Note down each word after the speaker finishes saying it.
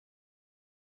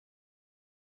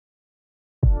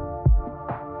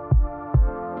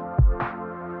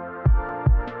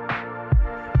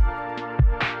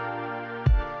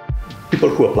People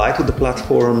who apply to the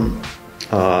platform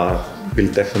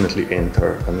will definitely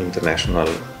enter an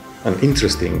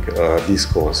interesting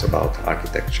discourse about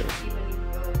architecture.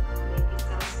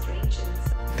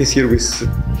 This year we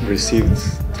received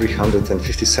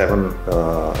 357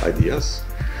 ideas,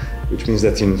 which means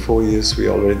that in 4 years we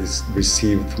already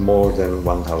received more than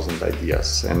 1,000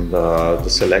 ideas. And the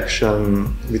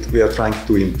selection, we are trying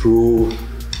to improve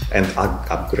and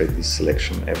upgrade this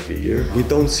selection every year. We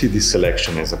don't see this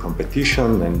selection as a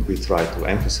competition, and we try to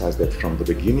emphasize that from the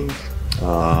beginning.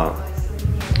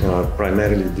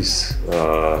 Primarily this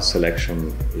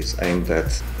selection is aimed at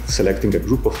selecting a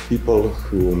group of people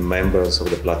who members of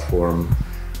the platform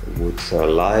would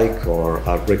like or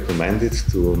are recommended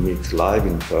to meet live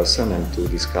in person and to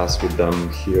discuss with them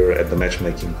here at the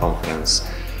Matchmaking Conference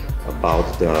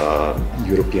about the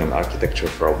European Architecture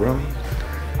Program.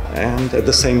 And at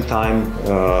the same time,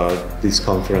 this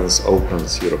conference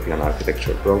opens European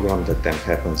Architecture Program that then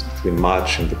happens between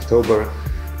March and October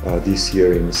this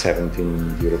year in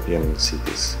 17 European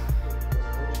cities.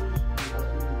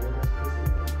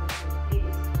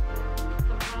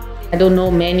 I don't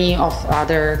know many of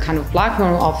other kind of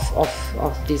platform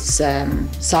of this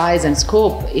size and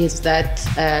scope. Is that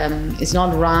it's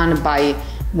not run by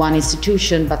one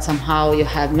institution, but somehow you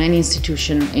have many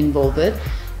institutions involved.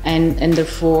 And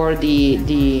therefore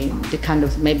the kind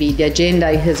of maybe the agenda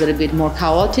is a little bit more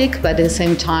chaotic, but at the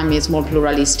same time is more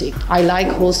pluralistic. I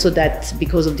like also that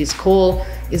because of this call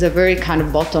is a very kind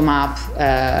of bottom-up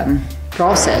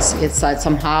process. It's like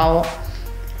somehow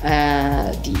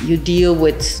you deal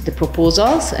with the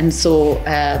proposals, and so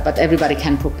but everybody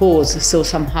can propose. So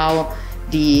somehow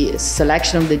the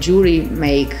selection of the jury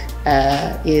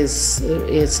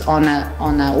is on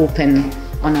an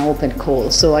open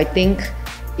call. So I think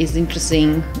is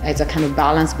interesting as a kind of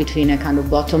balance between a kind of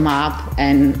bottom-up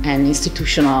and an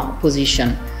institutional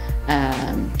position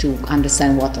to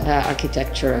understand what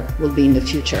architecture will be in the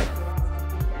future.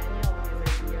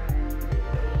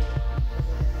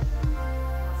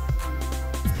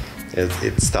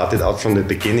 It started out from the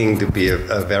beginning to be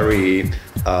a very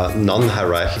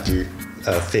non-hierarchical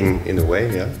thing in a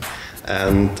way, yeah?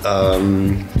 And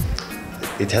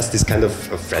it has this kind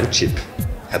of a friendship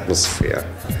atmosphere.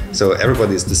 So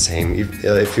everybody is the same.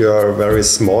 If you are a very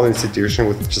small institution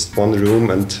with just one room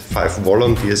and 5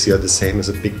 volunteers, you are the same as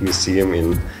a big museum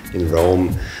in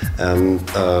Rome. And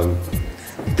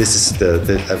this is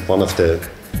one of the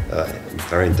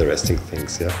very interesting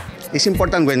things. Yeah. It's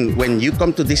important when you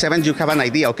come to this event, you have an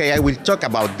idea, okay, I will talk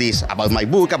about this, about my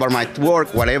book, about my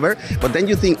work, whatever, but then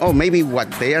you think, oh, maybe what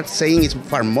they are saying is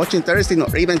far much interesting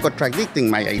or even contradicting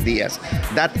my ideas.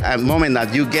 That moment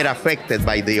that you get affected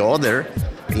by the other,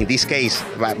 in this case,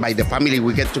 by the family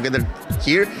we get together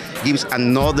here, gives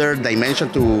another dimension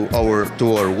to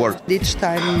our work. Each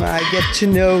time I get to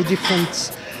know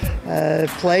different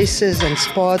places and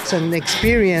spots and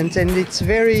experience, and it's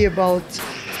very about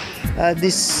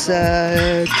this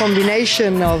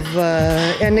combination of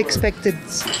unexpected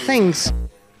things.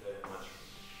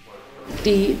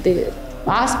 The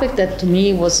aspect that to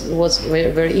me was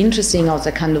very, very interesting of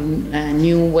the kind of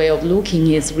new way of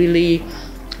looking is really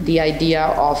the idea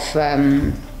of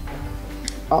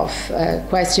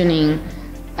questioning.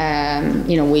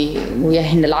 We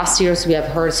in the last years we have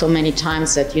heard so many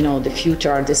times that the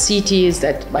future are the cities,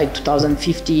 that by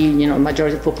 2050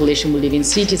 majority of the population will live in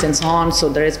cities and so on. So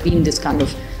there has been this kind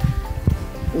of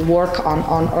work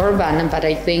on urban, but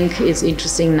I think it's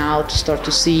interesting now to start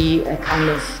to see a kind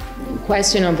of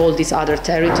question of all these other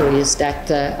territories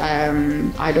that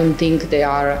I don't think they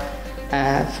are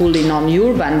fully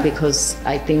non-urban, because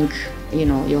I think you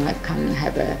can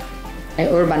have an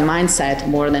urban mindset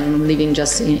more than living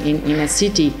just in a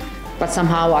city, but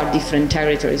somehow are different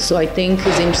territories. So I think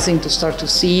it's interesting to start to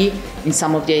see in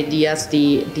some of the ideas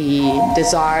the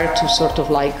desire to sort of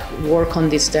like work on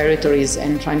these territories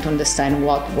and trying to understand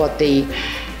what they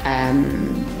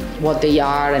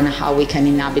are and how we can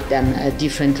inhabit them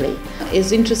differently.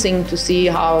 It's interesting to see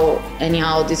how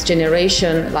anyhow this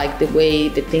generation, like the way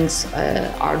the things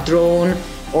are drawn,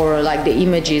 or like the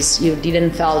images, you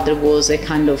didn't feel there was a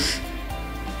kind of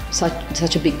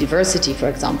such a big diversity, for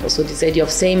example. So this idea of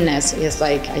sameness is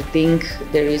like, I think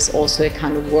there is also a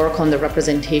kind of work on the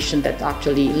representation that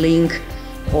actually link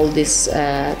all these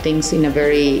things in a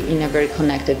very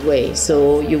connected way.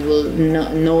 So you will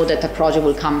know that a project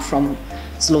will come from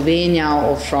Slovenia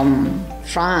or from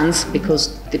France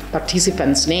because the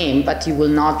participant's name, but you will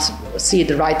not see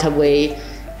it right away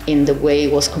in the way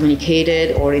it was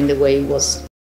communicated or in the way it was